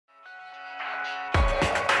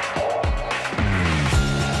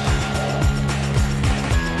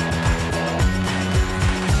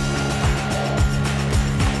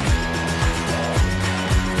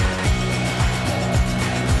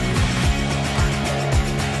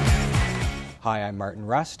Hi, I'm Martin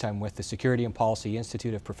Rust. I'm with the Security and Policy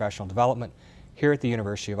Institute of Professional Development here at the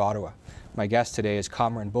University of Ottawa. My guest today is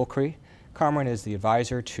Kamran Bokhari. Kamran is the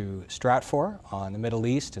advisor to Stratfor on the Middle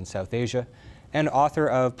East and South Asia and author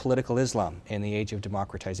of Political Islam in the Age of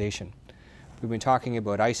Democratization. We've been talking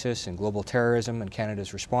about ISIS and global terrorism and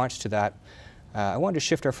Canada's response to that. I wanted to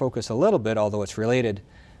shift our focus a little bit, although it's related,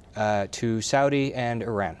 to Saudi and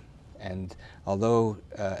Iran. And although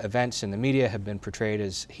events in the media have been portrayed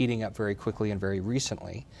as heating up very quickly and very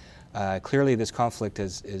recently, clearly this conflict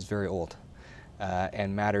is very old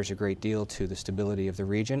and matters a great deal to the stability of the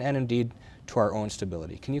region and indeed to our own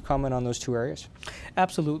stability. Can you comment on those two areas?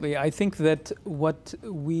 Absolutely. I think that what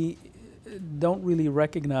we don't really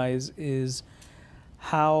recognize is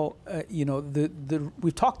how,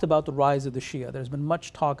 we've talked about the rise of the Shia. There's been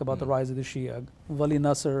much talk about the rise of the Shia. Wali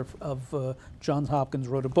Nasser of Johns Hopkins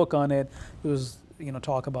wrote a book on it. There was,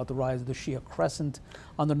 talk about the rise of the Shia crescent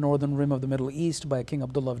on the northern rim of the Middle East by King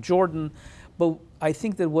Abdullah of Jordan. But I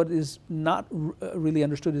think that what is not really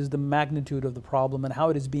understood is the magnitude of the problem and how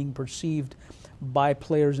it is being perceived by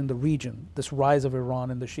players in the region, this rise of Iran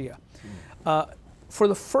and the Shia. For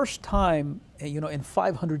the first time, in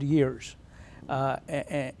 500 years,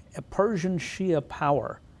 a Persian Shia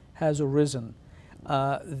power has arisen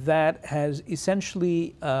that has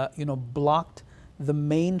essentially, blocked the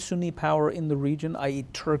main Sunni power in the region, i.e.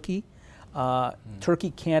 Turkey.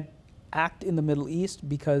 Turkey can't act in the Middle East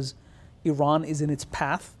because Iran is in its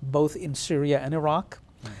path, both in Syria and Iraq.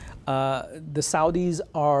 The Saudis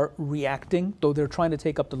are reacting, though they're trying to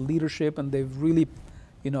take up the leadership, and they've really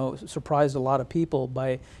surprised a lot of people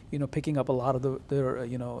by, picking up a lot of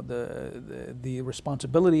the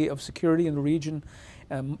responsibility of security in the region,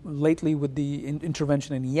 lately with the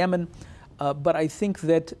intervention in Yemen. But I think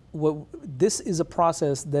that this is a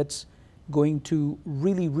process that's going to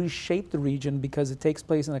really reshape the region because it takes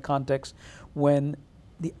place in a context when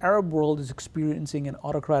the Arab world is experiencing an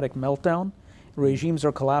autocratic meltdown, regimes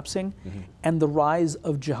are collapsing, and the rise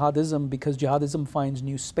of jihadism because jihadism finds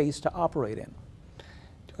new space to operate in.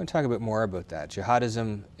 I want to talk a bit more about that.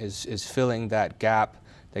 Jihadism is filling that gap,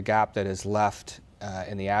 the gap that is left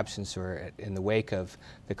in the absence or in the wake of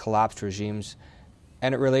the collapsed regimes,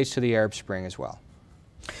 and it relates to the Arab Spring as well.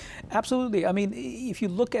 Absolutely. I mean, if you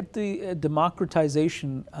look at the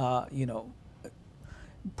democratization,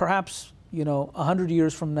 perhaps 100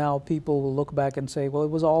 years from now, people will look back and say, well, it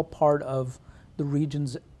was all part of the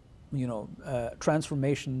region's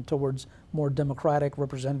transformation towards more democratic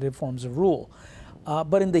representative forms of rule.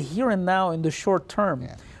 But in the here and now, in the short term,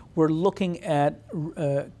 we're looking at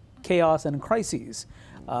chaos and crises.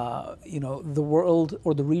 The world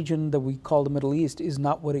or the region that we call the Middle East is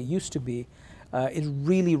not what it used to be. It's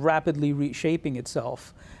really rapidly reshaping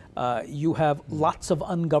itself. You have lots of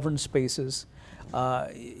ungoverned spaces.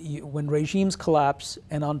 When regimes collapse,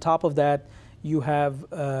 and on top of that, you have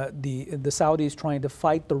the Saudis trying to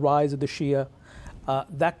fight the rise of the Shia,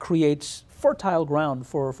 that creates fertile ground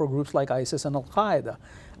for groups like ISIS and Al-Qaeda.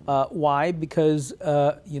 Why? Because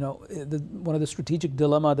one of the strategic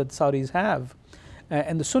dilemma that the Saudis have,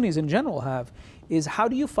 and the Sunnis in general have, is how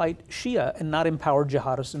do you fight Shia and not empower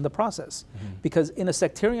jihadists in the process? Because in a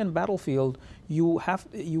sectarian battlefield, you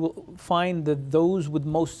will find that those with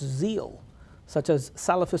most zeal, such as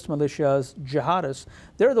Salafist militias, jihadists,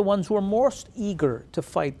 they're the ones who are most eager to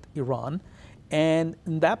fight Iran. And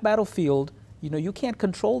in that battlefield, you can't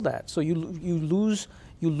control that. So you lose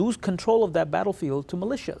control of that battlefield to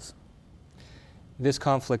militias. This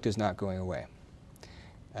conflict is not going away.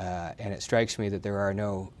 And it strikes me that there are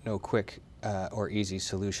no quick or easy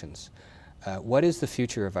solutions. What is the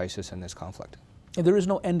future of ISIS in this conflict? And there is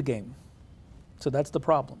no end game. So that's the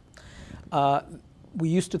problem. We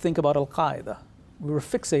used to think about Al-Qaeda. We were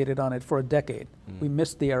fixated on it for a decade. We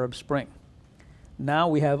missed the Arab Spring. Now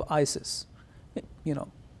we have ISIS.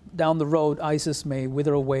 Down the road, ISIS may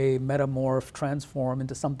wither away, metamorph, transform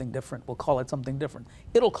into something different. We'll call it something different.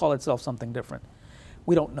 It'll call itself something different.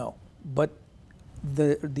 We don't know. But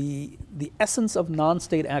the essence of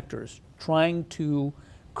non-state actors trying to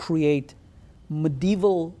create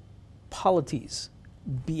medieval polities,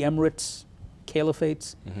 be emirates,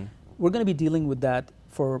 caliphates, we're going to be dealing with that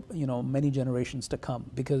for many generations to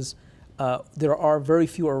come because there are very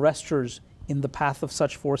few arresters in the path of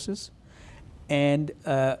such forces. And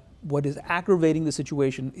what is aggravating the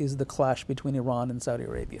situation is the clash between Iran and Saudi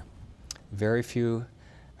Arabia. Very few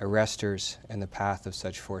arresters in the path of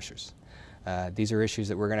such forces. These are issues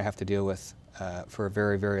that we're going to have to deal with for a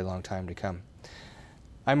very, very long time to come.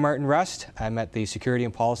 I'm Martin Rust. I'm at the Security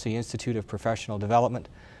and Policy Institute of Professional Development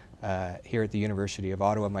here at the University of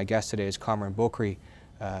Ottawa. My guest today is Kamran Bokhari,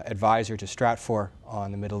 advisor to Stratfor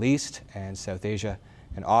on the Middle East and South Asia,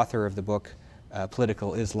 and author of the book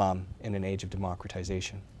Political Islam in an Age of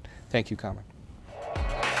Democratization. Thank you, Kamran.